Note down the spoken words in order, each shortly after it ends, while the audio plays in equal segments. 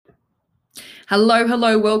Hello,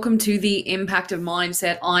 hello. Welcome to the Impact of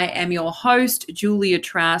Mindset. I am your host, Julia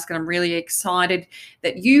Trask, and I'm really excited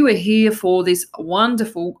that you are here for this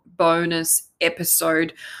wonderful bonus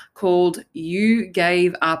episode called You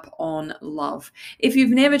Gave Up on Love. If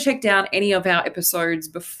you've never checked out any of our episodes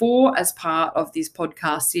before as part of this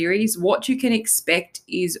podcast series, what you can expect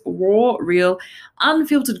is raw, real,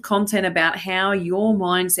 unfiltered content about how your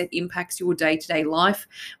mindset impacts your day-to-day life,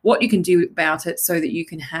 what you can do about it so that you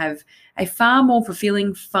can have a far more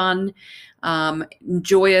fulfilling, fun,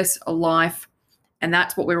 joyous life. And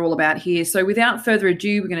that's what we're all about here. So without further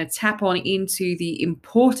ado, we're going to tap on into the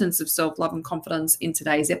importance of self-love and confidence in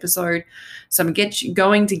today's episode. So I'm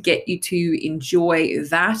going to get you to enjoy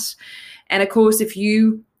that. And of course, if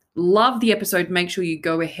you love the episode, make sure you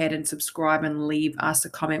go ahead and subscribe and leave us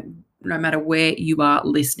a comment no matter where you are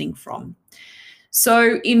listening from.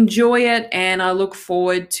 So enjoy it, and I look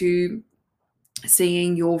forward to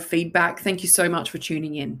seeing your feedback. Thank you so much for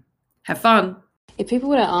tuning in. Have fun. If people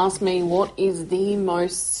were to ask me what is the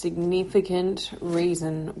most significant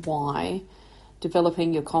reason why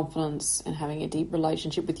developing your confidence and having a deep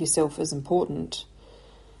relationship with yourself is important,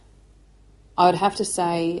 I would have to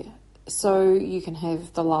say so you can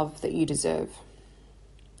have the love that you deserve.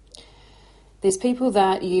 There's people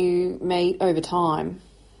that you meet over time,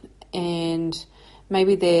 and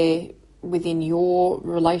maybe they're within your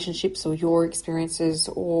relationships or your experiences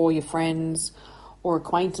or your friends or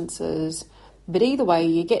acquaintances, but either way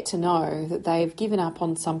you get to know that they've given up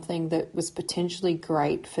on something that was potentially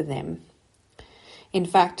great for them. In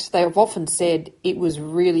fact, they have often said it was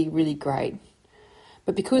really, really great,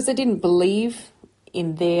 but because they didn't believe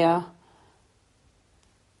in their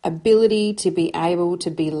ability to be able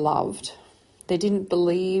to be loved, they didn't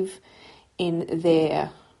believe in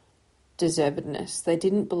their deservedness. They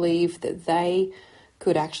didn't believe that they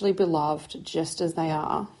could actually be loved just as they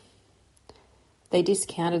are. They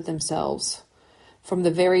discounted themselves from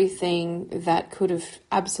the very thing that could have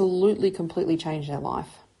absolutely, completely changed their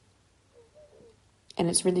life. And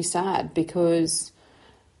it's really sad because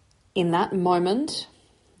in that moment,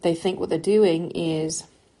 they think what they're doing is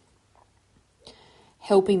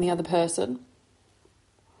helping the other person.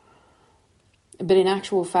 But in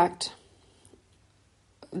actual fact,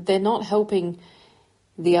 they're not helping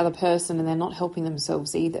the other person, and they're not helping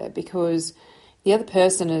themselves either, because the other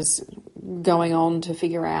person is going on to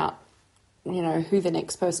figure out, who the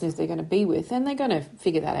next person is they're going to be with, and they're going to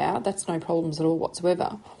figure that out. That's no problems at all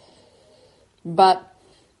whatsoever. But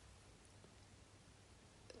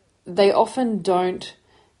they often don't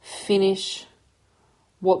finish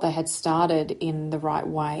what they had started in the right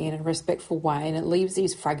way, in a respectful way, and it leaves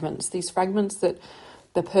these fragments that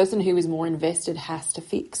the person who is more invested has to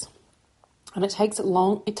fix. And it takes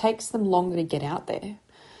them longer to get out there,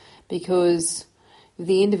 because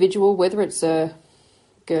the individual, whether it's a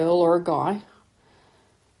girl or a guy,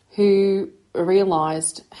 who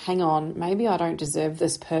realised, hang on, maybe I don't deserve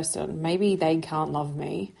this person, maybe they can't love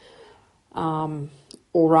me, or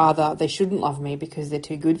rather they shouldn't love me because they're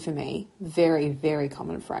too good for me, very, very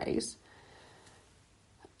common phrase,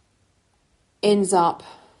 ends up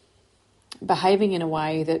behaving in a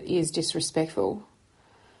way that is disrespectful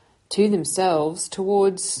to themselves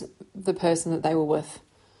towards the person that they were with.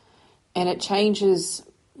 And it changes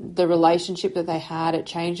the relationship that they had, it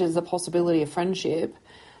changes the possibility of friendship,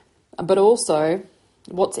 but also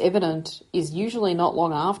what's evident is usually not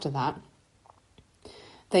long after that,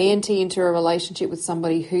 they enter into a relationship with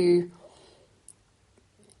somebody who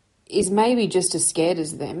is maybe just as scared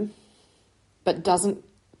as them, but doesn't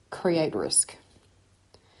create risk.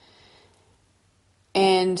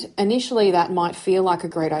 And initially that might feel like a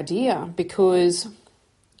great idea, because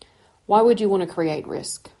why would you want to create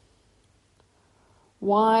risk?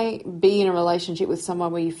 Why be in a relationship with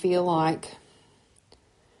someone where you feel like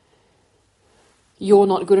you're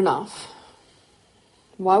not good enough?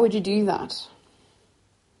 Why would you do that?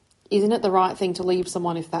 Isn't it the right thing to leave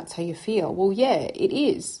someone if that's how you feel? Well, yeah, it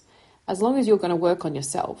is, as long as you're going to work on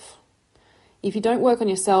yourself. If you don't work on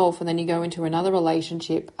yourself and then you go into another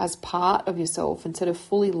relationship as part of yourself instead of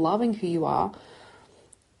fully loving who you are,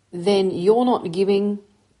 then you're not giving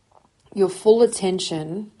your full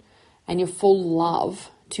attention and your full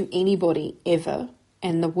love to anybody ever.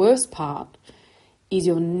 And the worst part is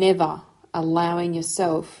you're never allowing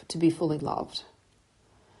yourself to be fully loved.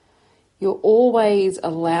 You're always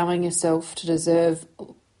allowing yourself to deserve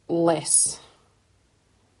less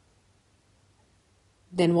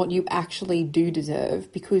than what you actually do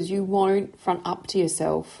deserve, because you won't front up to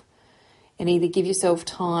yourself and either give yourself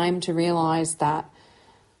time to realise that,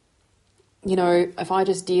 if I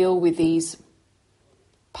just deal with these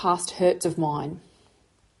past hurts of mine,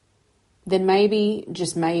 then maybe,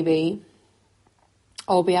 just maybe,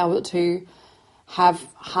 I'll be able to have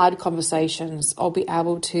hard conversations. I'll be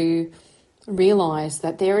able to realize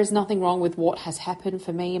that there is nothing wrong with what has happened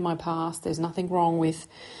for me in my past. There's nothing wrong with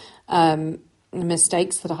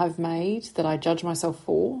mistakes that I've made that I judge myself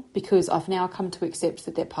for, because I've now come to accept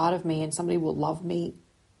that they're part of me and somebody will love me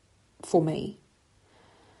for me.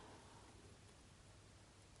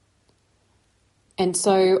 And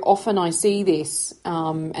so often I see this,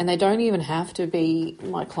 and they don't even have to be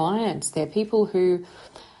my clients. They're people who,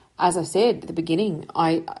 as I said at the beginning,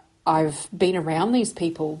 I've been around these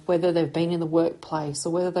people, whether they've been in the workplace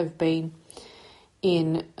or whether they've been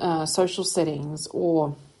in social settings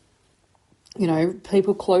or, you know,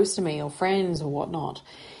 people close to me or friends or whatnot.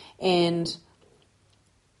 And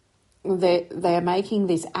they're making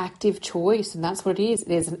this active choice, and that's what it is.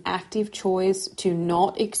 There's an active choice to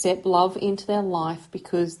not accept love into their life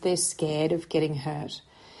because they're scared of getting hurt.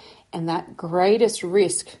 And that greatest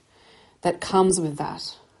risk that comes with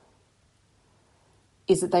that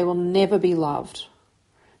is that they will never be loved.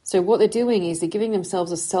 So what they're doing is they're giving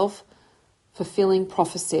themselves a self-fulfilling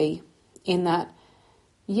prophecy in that,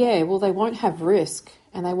 yeah, well, they won't have risk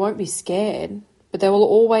and they won't be scared, but they will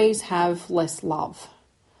always have less love.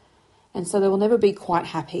 And so they will never be quite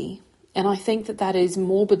happy. And I think that that is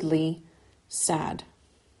morbidly sad.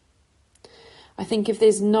 I think if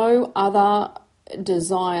there's no other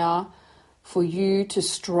desire for you to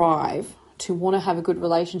strive, to want to have a good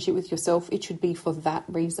relationship with yourself, it should be for that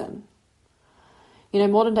reason. You know,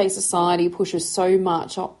 modern day society pushes so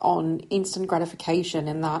much on instant gratification,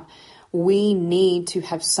 and that we need to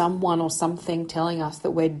have someone or something telling us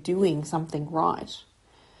that we're doing something right.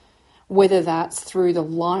 Whether that's through the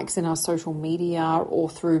likes in our social media or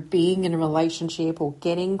through being in a relationship or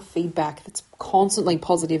getting feedback that's constantly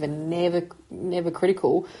positive and never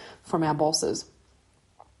critical from our bosses.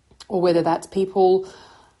 Or whether that's people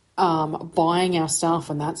buying our stuff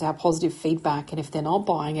and that's our positive feedback. And if they're not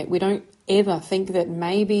buying it, we don't ever think that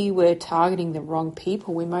maybe we're targeting the wrong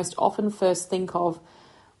people. We most often first think of,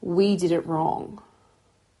 we did it wrong.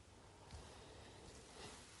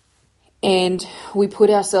 And we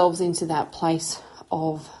put ourselves into that place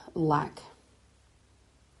of lack.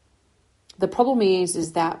 The problem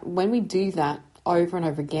is that when we do that over and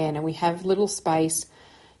over again, and we have little space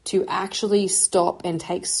to actually stop and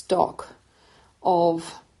take stock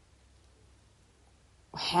of,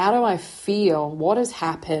 how do I feel? What has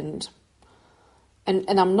happened?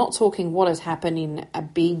 And I'm not talking what has happened in a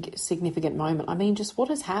big significant moment. I mean just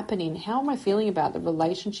what is happening. How am I feeling about the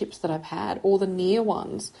relationships that I've had, or the near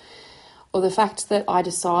ones? Or the fact that I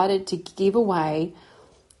decided to give away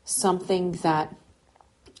something that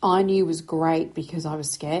I knew was great because I was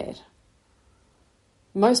scared.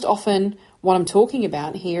 Most often what I'm talking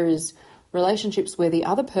about here is relationships where the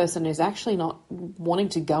other person is actually not wanting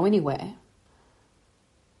to go anywhere.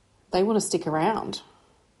 They want to stick around.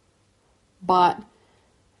 But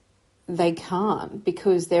they can't,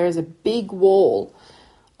 because there is a big wall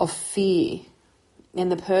of fear in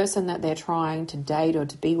the person that they're trying to date or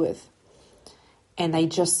to be with. And they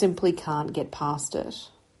just simply can't get past it.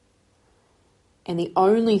 And the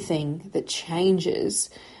only thing that changes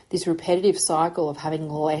this repetitive cycle of having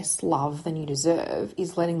less love than you deserve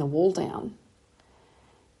is letting the wall down.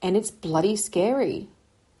 And it's bloody scary.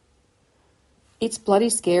 It's bloody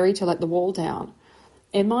scary to let the wall down.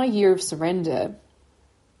 In my year of surrender,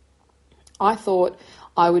 I thought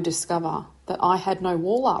I would discover that I had no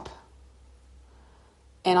wall up.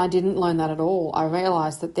 And I didn't learn that at all. I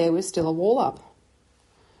realized that there was still a wall up.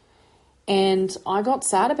 And I got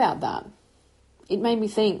sad about that. It made me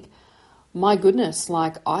think, my goodness,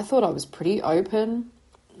 like I thought I was pretty open.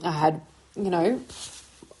 I had,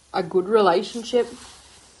 a good relationship.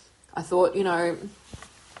 I thought,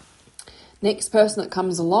 next person that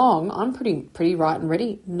comes along, I'm pretty right and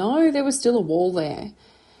ready. No, there was still a wall there.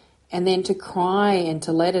 And then to cry and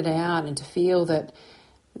to let it out and to feel that,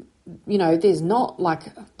 there's not like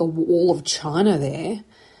the wall of China there,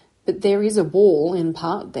 but there is a wall in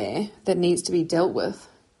part there that needs to be dealt with,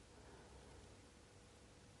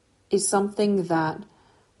 is something that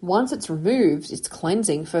once it's removed, it's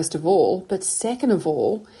cleansing, first of all, but second of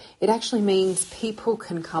all, it actually means people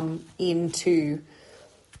can come in to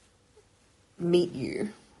meet you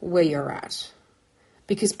where you're at.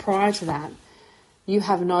 Because prior to that, you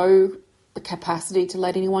have no capacity to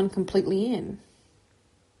let anyone completely in.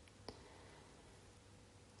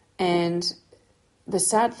 And the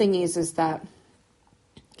sad thing is that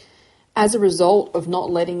as a result of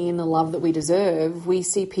not letting in the love that we deserve, we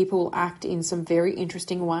see people act in some very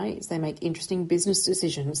interesting ways. They make interesting business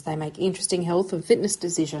decisions. They make interesting health and fitness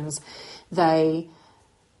decisions. They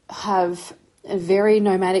have very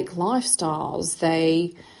nomadic lifestyles.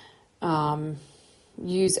 They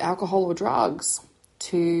use alcohol or drugs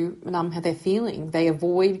to numb how they're feeling. They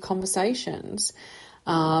avoid conversations.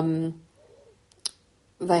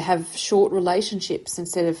 They have short relationships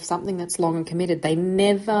instead of something that's long and committed. They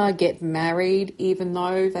never get married, even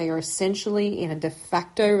though they are essentially in a de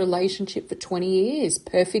facto relationship for 20 years.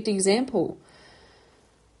 Perfect example.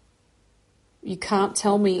 You can't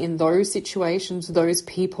tell me in those situations, those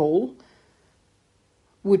people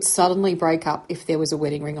would suddenly break up if there was a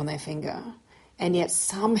wedding ring on their finger. And yet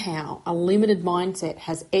somehow a limited mindset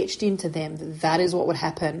has etched into them that that is what would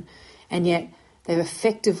happen. And yet they've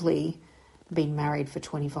effectively been married for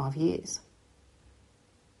 25 years.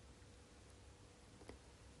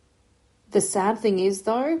 The sad thing is,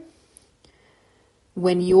 though,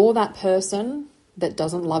 when you're that person that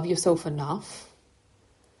doesn't love yourself enough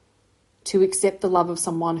to accept the love of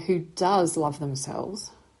someone who does love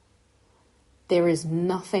themselves, there is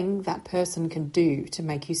nothing that person can do to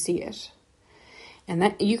make you see it. And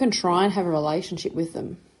that you can try and have a relationship with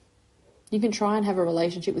them. You can try and have a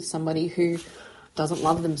relationship with somebody who doesn't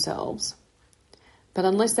love themselves. But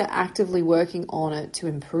unless they're actively working on it to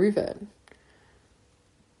improve it,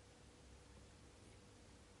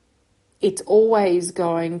 it's always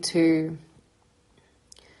going to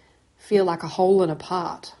feel like a whole and a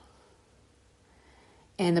part.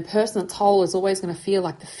 And the person that's whole is always going to feel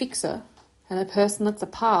like the fixer. And the person that's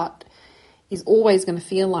apart is always going to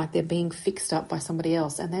feel like they're being fixed up by somebody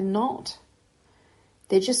else. And they're not.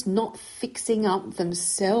 They're just not fixing up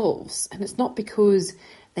themselves. And it's not because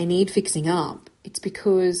they need fixing up. It's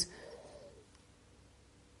because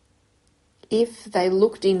if they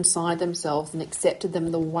looked inside themselves and accepted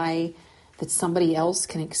them the way that somebody else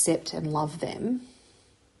can accept and love them,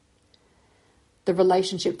 the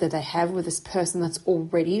relationship that they have with this person that's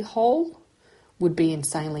already whole would be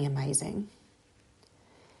insanely amazing.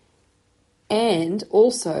 And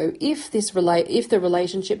also, if the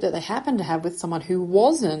relationship that they happen to have with someone who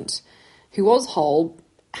was whole,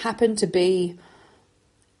 happened to be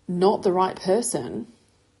not the right person,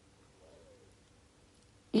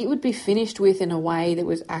 it would be finished with in a way that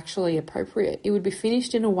was actually appropriate. It would be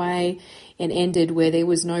finished in a way and ended where there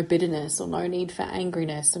was no bitterness or no need for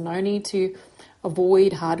angriness or no need to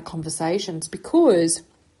avoid hard conversations. Because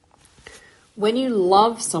when you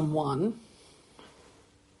love someone,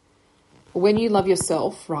 or when you love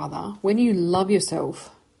yourself rather, when you love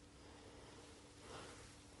yourself,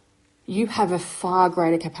 you have a far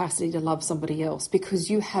greater capacity to love somebody else because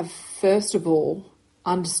you have, first of all,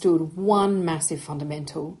 understood one massive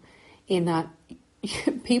fundamental in that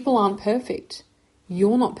people aren't perfect.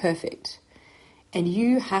 You're not perfect. And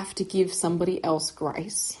you have to give somebody else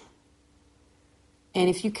grace. And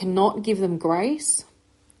if you cannot give them grace,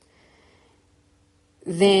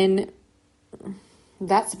 then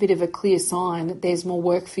that's a bit of a clear sign that there's more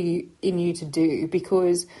work for you in you to do,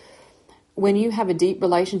 because when you have a deep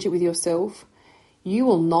relationship with yourself, you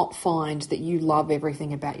will not find that you love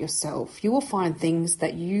everything about yourself. You will find things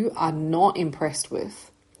that you are not impressed with.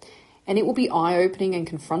 And it will be eye-opening and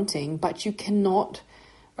confronting, but you cannot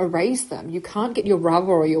erase them. You can't get your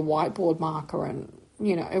rubber or your whiteboard marker and,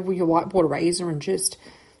 your whiteboard eraser and just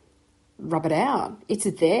rub it out. It's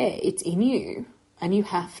there. It's in you. And you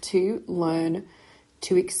have to learn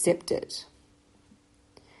to accept it.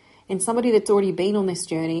 And somebody that's already been on this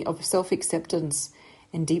journey of self-acceptance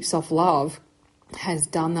and deep self-love has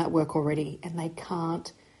done that work already, and they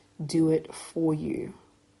can't do it for you.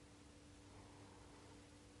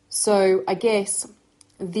 So I guess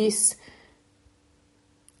this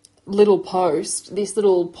little post, this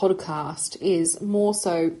little podcast is more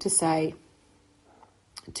so to say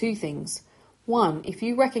two things. One, if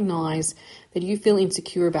you recognize that you feel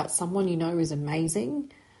insecure about someone you know is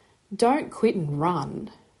amazing, don't quit and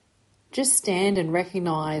run. Just stand and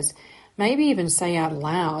recognize, maybe even say out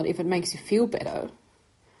loud if it makes you feel better,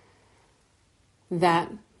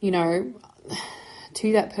 that,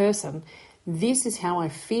 to that person, this is how I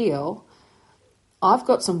feel. I've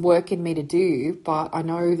got some work in me to do, but I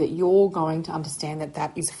know that you're going to understand that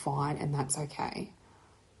that is fine and that's okay.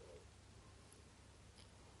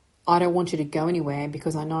 I don't want you to go anywhere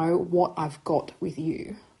because I know what I've got with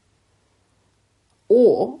you.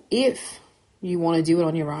 Or if you want to do it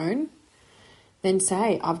on your own, then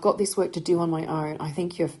say, I've got this work to do on my own. I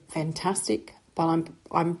think you're fantastic, but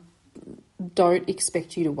I'm don't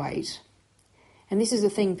expect you to wait. And this is the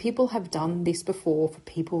thing, people have done this before for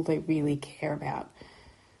people they really care about.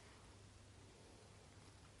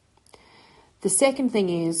 The second thing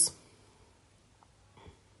is,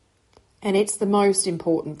 and it's the most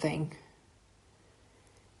important thing,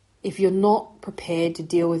 If you're not prepared to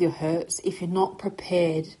deal with your hurts, if you're not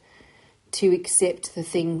prepared to accept the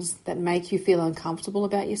things that make you feel uncomfortable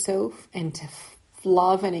about yourself and to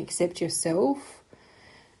love and accept yourself,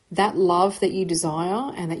 that love that you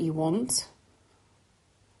desire and that you want,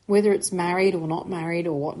 whether it's married or not married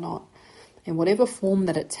or whatnot, in whatever form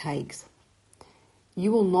that it takes,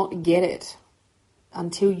 you will not get it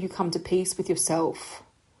until you come to peace with yourself.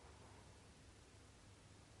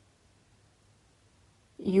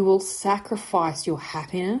 You will sacrifice your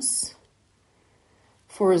happiness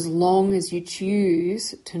for as long as you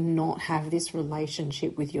choose to not have this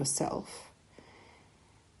relationship with yourself.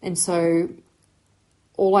 And so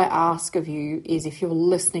all I ask of you is, if you're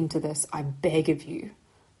listening to this, I beg of you,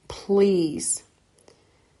 please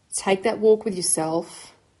take that walk with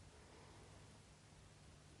yourself.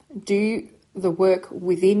 Do the work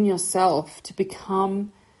within yourself to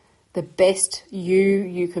become the best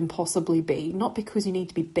you can possibly be. Not because you need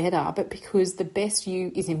to be better, but because the best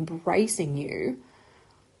you is embracing you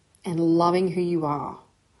and loving who you are.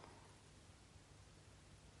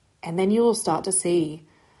 And then you'll start to see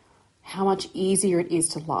how much easier it is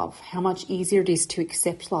to love, how much easier it is to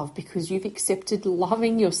accept love, because you've accepted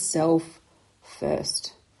loving yourself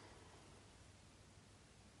first.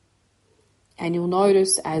 And you'll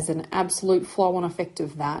notice, as an absolute flow-on effect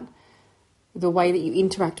of that, the way that you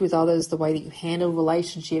interact with others, the way that you handle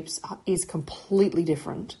relationships is completely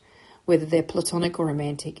different. Whether they're platonic or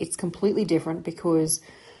romantic, it's completely different, because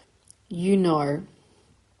you know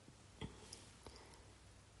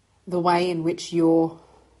the way in which you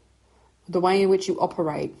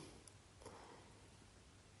operate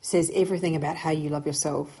says everything about how you love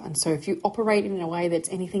yourself. And so if you operate in a way that's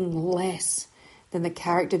anything less than the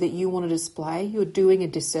character that you want to display, you're doing a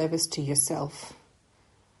disservice to yourself.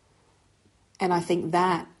 And I think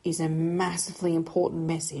that is a massively important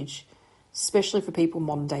message, especially for people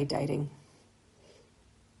modern day dating,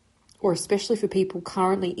 or especially for people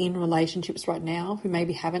currently in relationships right now who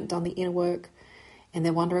maybe haven't done the inner work and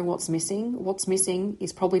they're wondering what's missing. What's missing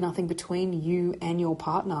is probably nothing between you and your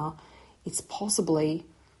partner. It's possibly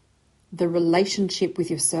the relationship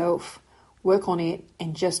with yourself. Work on it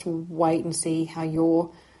and just wait and see how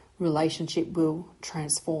your relationship will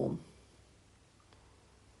transform.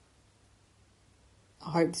 I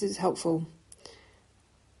hope this is helpful.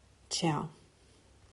 Ciao.